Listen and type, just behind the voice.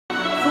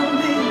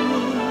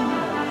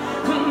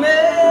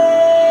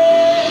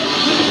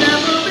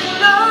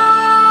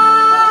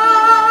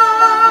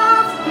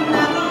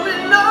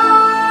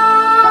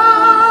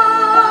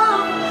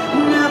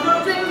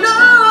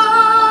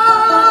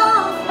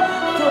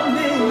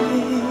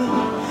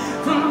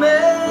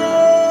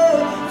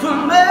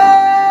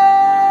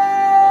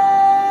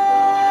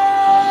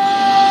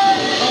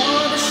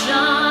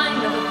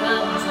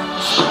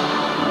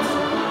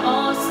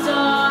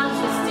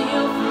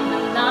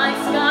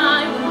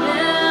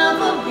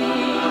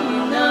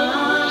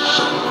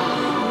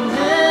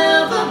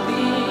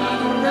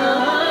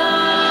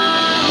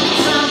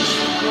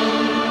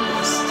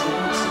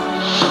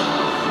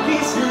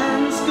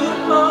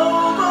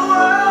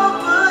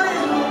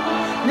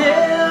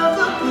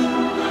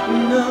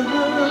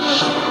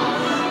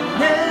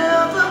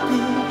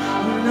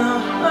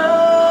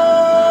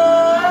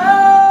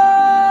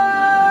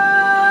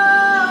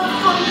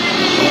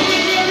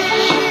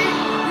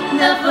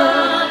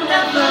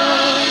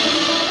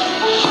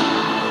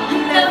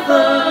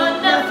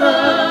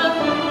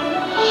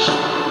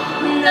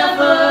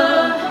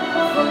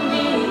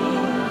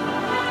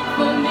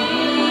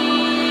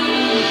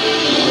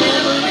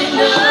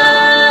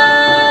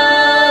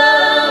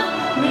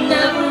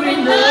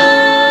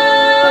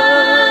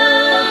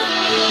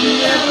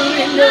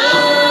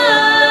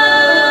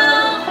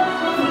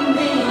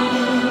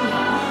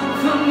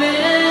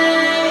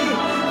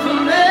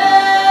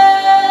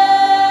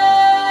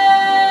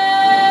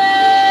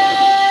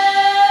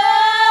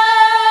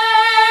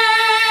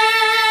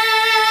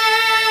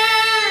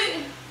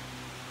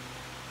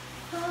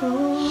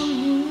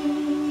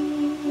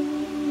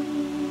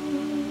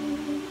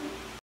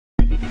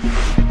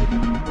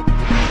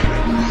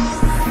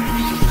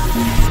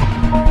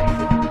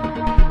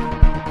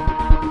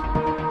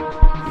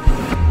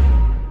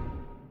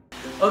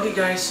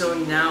guys, so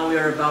now we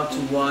are about to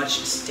watch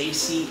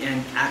Stacy and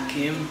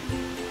Akim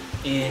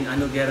in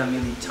Anugerah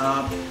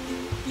MeleTOP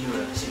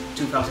era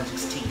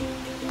 2016.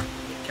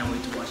 Can't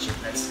wait to watch it.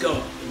 Let's go.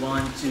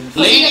 1, 2,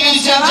 3.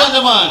 Ladies and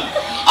gentlemen,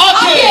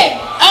 Akim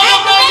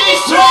and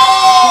MeleTOP!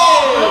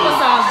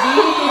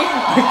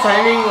 My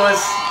timing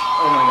was,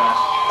 oh my gosh,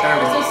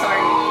 terrible. I'm so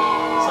sorry.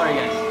 Sorry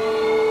guys.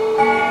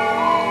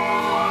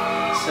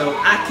 So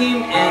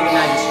Akim and the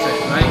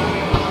Magistrate, right?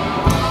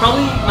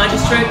 Probably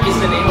Magistrate is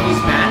the name of his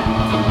band,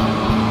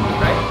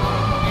 right?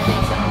 I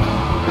think so.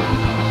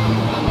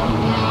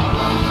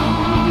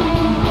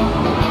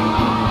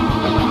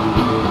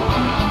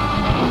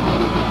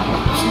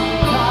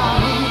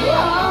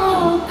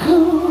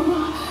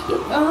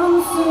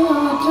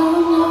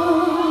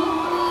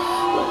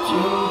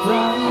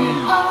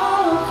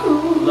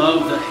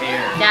 Love the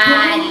hair.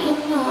 Daddy.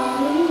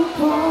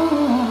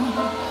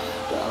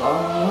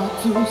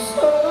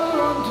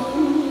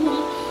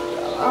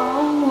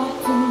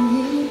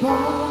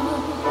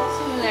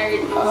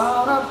 Similarities.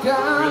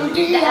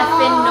 Really? The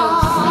effing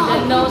nose. The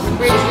nose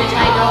bridge which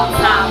I don't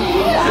have.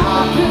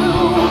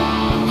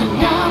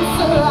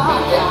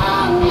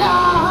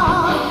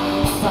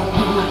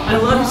 I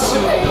love his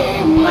suit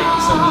though, like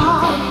so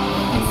neat.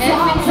 It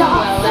fits him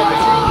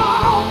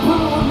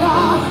well,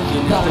 that's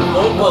Goodness, the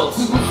vocals.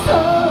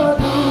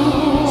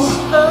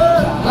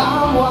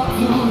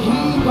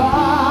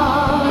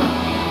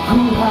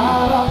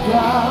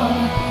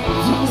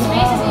 His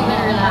face is even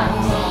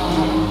relaxed.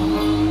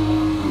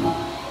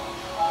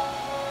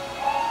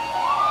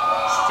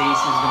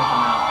 Stacy's gonna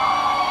come out.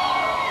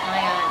 Oh my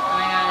god, oh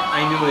my god.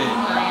 I knew it.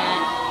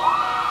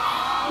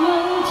 Oh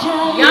my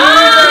god.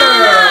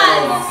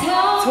 Yes!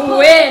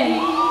 Twin!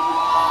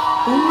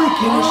 Oh my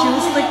goodness, she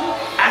looks like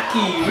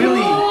Akim,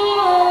 really.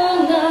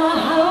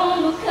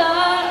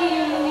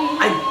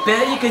 I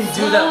bet you can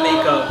do that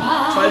makeup.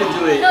 Try to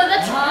do it. No,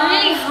 that's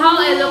really how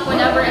I look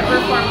whenever I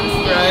perform on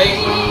stage. Right?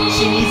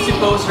 She needs to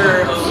pose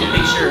her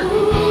picture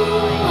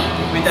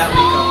with that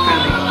makeup, kind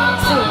of makeup.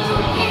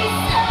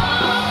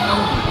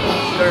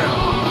 Girl.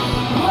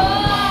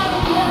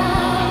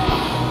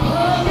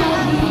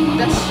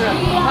 That's true.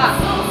 Huh.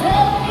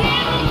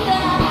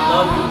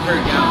 Love her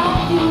gown.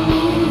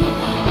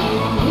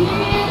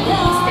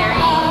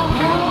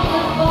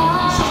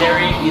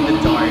 Staring in the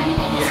dark.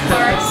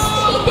 Yes.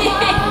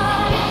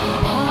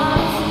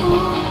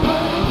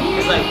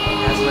 It's like,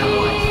 that's my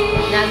wife.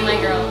 That's my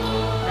girl.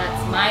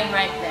 That's mine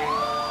right there.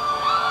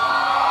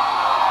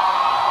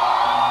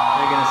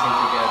 They're gonna sing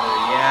together,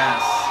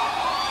 yes.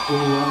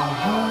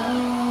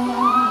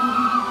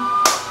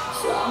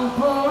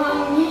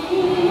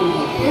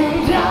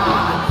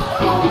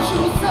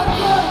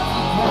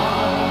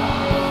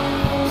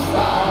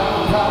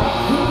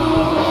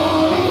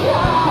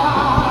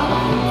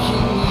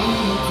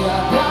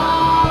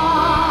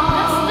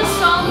 That's the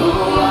song you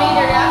made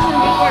a reaction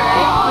before,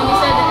 right? When you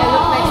said that I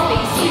look like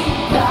Stacy.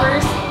 The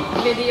first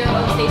video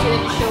of Stacy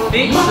that you showed I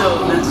think me. so,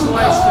 that's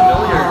why it's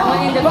familiar. The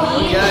one in the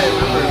beach. Yeah, I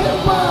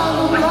remember.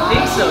 I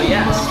think so,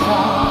 yes.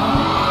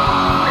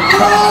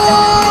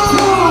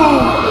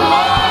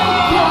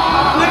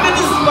 Look at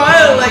the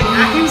smile, like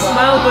Akim's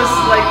smile was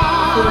like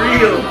for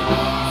real.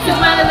 His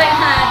smile is like,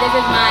 ha, this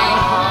is mine.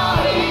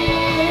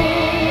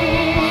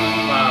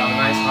 Wow,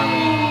 nice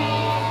harmony.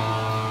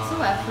 So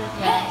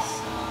effortless.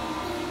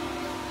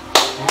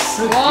 They're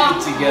so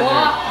Walk, cute together.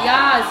 walk,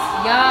 yes,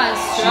 yes.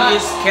 She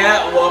is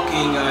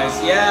catwalking, guys,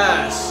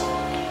 yes.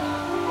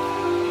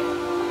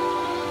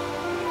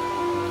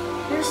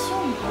 They're so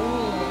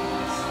bold.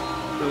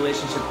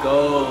 Relationship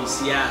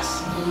goals,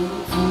 yes.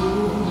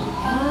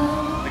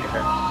 Look at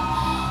her.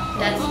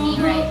 That's me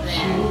right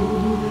there.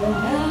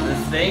 The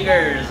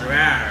fingers,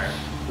 rawr.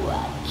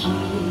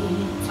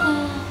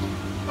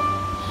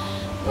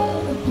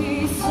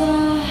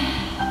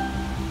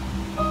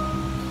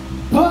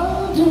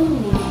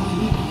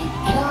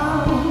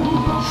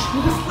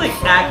 Looks like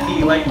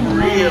Akim, like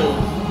real.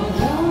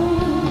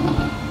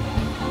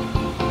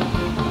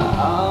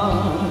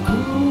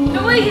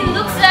 The way he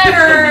looks at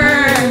her.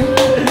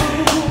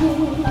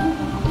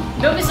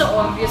 Don't be so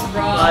obvious,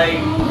 bro. Like,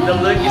 the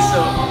look is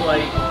so,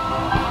 like,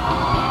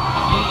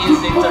 he is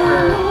into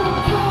her.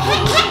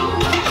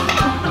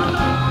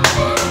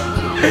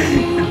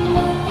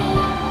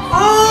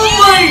 Oh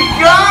my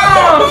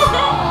gosh!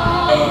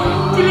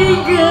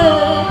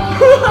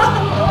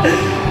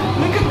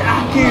 Look at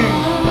Akim!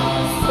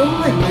 Oh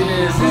my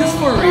goodness, this is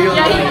for real,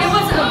 Yeah, guys. it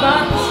was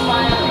about to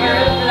smile or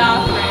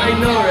laugh. I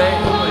know, right?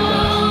 Oh my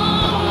gosh.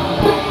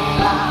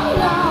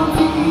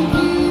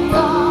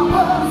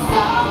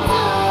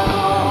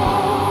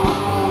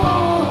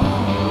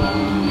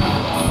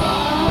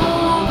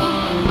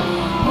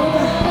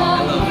 I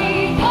love her.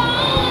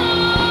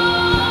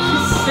 She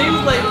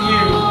sings like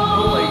you.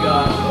 Oh my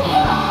gosh.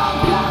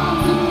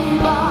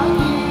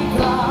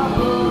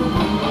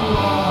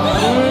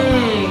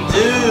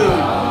 Dude.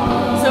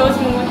 So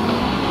smooth.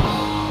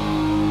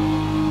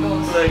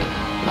 Like,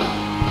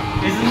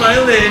 he's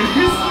smiling.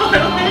 He's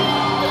smiling.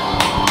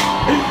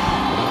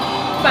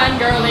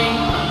 Fangirling.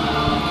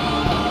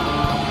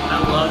 I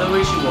love the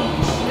way she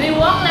walks. They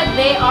walk like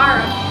they are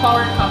a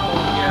power couple.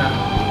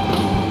 Yeah.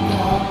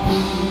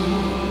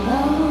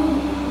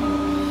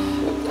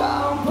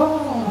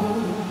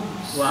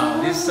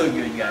 Wow, this is so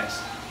good, guys.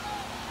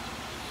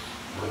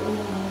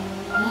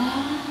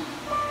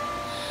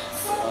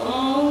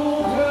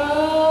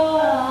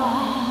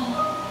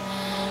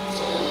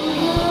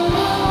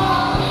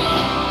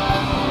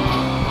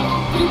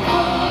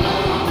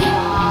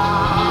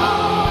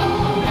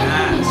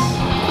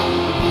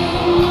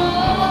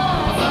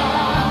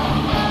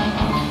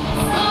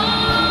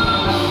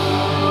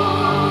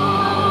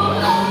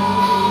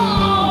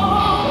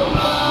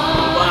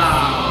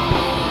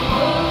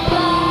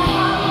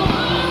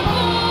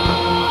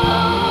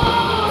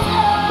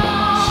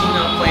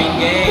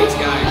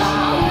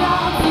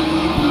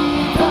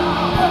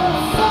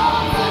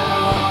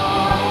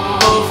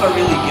 Are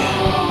really good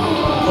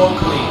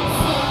vocally.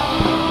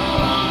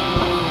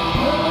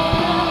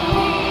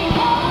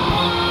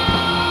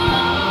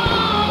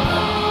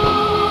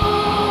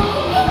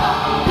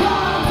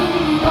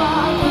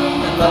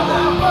 I love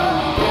that.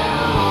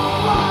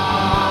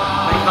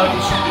 Like how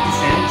did she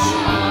descends?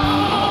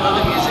 I love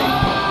the music.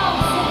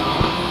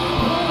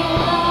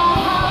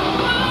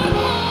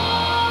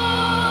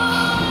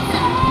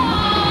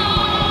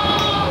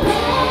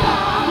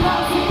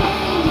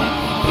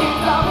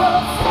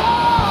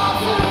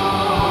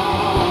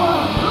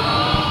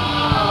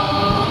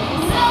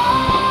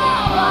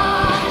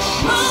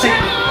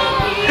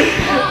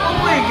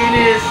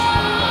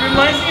 It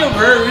reminds me of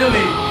her,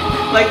 really.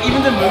 Like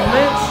even the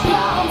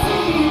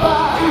movements.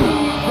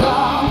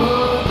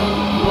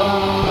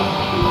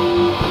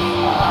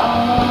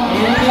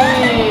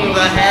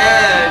 The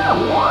head.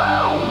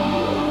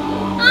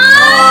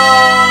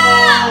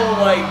 Oh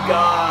my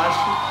gosh,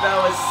 that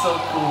was so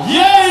cool.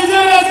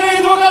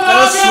 That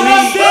was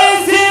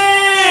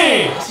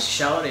sweet. What's he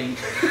shouting?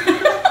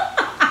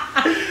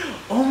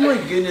 Oh my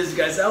goodness,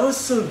 guys, that was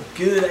so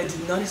good. I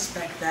did not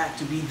expect that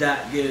to be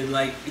that good.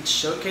 Like, it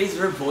showcased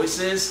their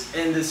voices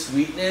and the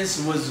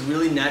sweetness was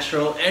really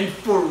natural and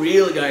for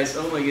real, guys.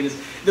 Oh my goodness.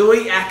 The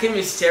way Akim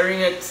is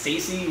staring at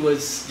Stacy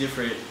was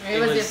different. It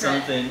was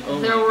different. Something. Oh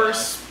there my were God.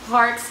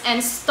 sparks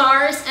and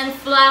stars and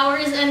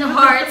flowers and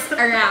hearts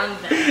around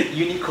them.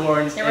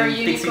 Unicorns There were and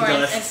pixie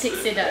unicorns dust. and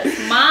pixie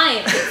dust.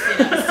 My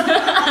pixie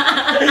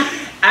dust.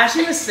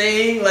 Ashley was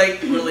saying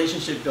like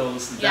relationship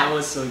goals. That Yeah.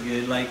 was so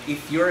good. Like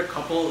if you're a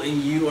couple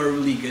and you are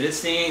really good at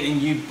singing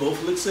and you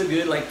both look so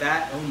good like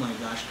that, oh my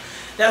gosh.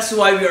 That's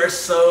why we are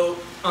so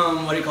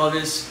what do you call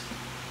this?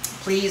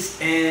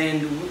 Pleased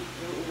and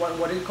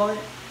what do you call it?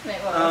 Wait,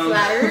 what,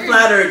 flattered?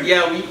 Flattered.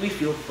 Yeah, we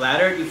feel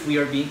flattered if we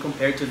are being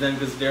compared to them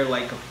because they're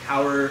like a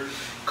power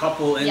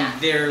couple and Yeah.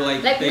 they're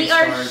like Like big we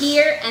are stars.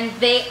 here and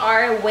they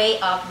are way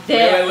up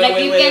there. Way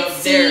like you way can up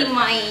see there.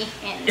 my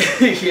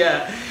hand.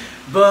 Yeah.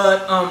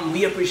 But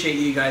we appreciate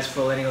you guys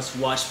for letting us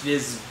watch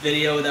this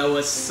video. That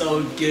was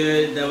so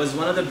good. That was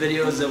one of the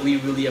videos that we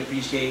really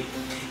appreciate.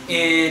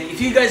 And if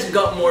you guys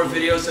got more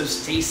videos of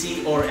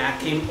Stacy or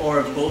Akim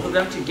or both of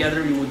them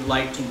together, you would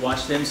like to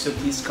watch them, so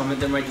please comment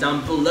them right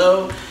down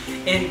below.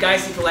 And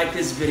guys, if you like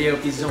this video,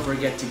 please don't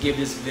forget to give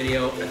this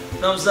video a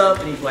thumbs up.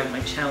 And if you like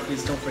my channel,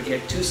 please don't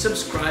forget to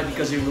subscribe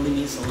because it really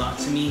means a lot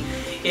to me.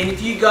 And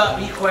if you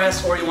got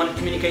requests or you want to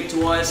communicate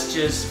to us,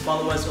 just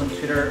follow us on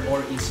Twitter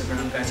or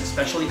Instagram, guys,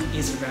 especially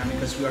Instagram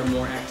because we are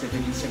more active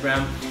in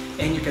Instagram.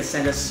 And you can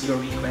send us your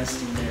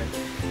requests in there.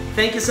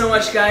 Thank you so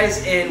much,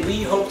 guys, and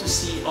we hope to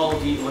see all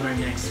of you on our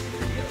next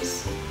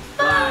videos.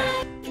 Bye!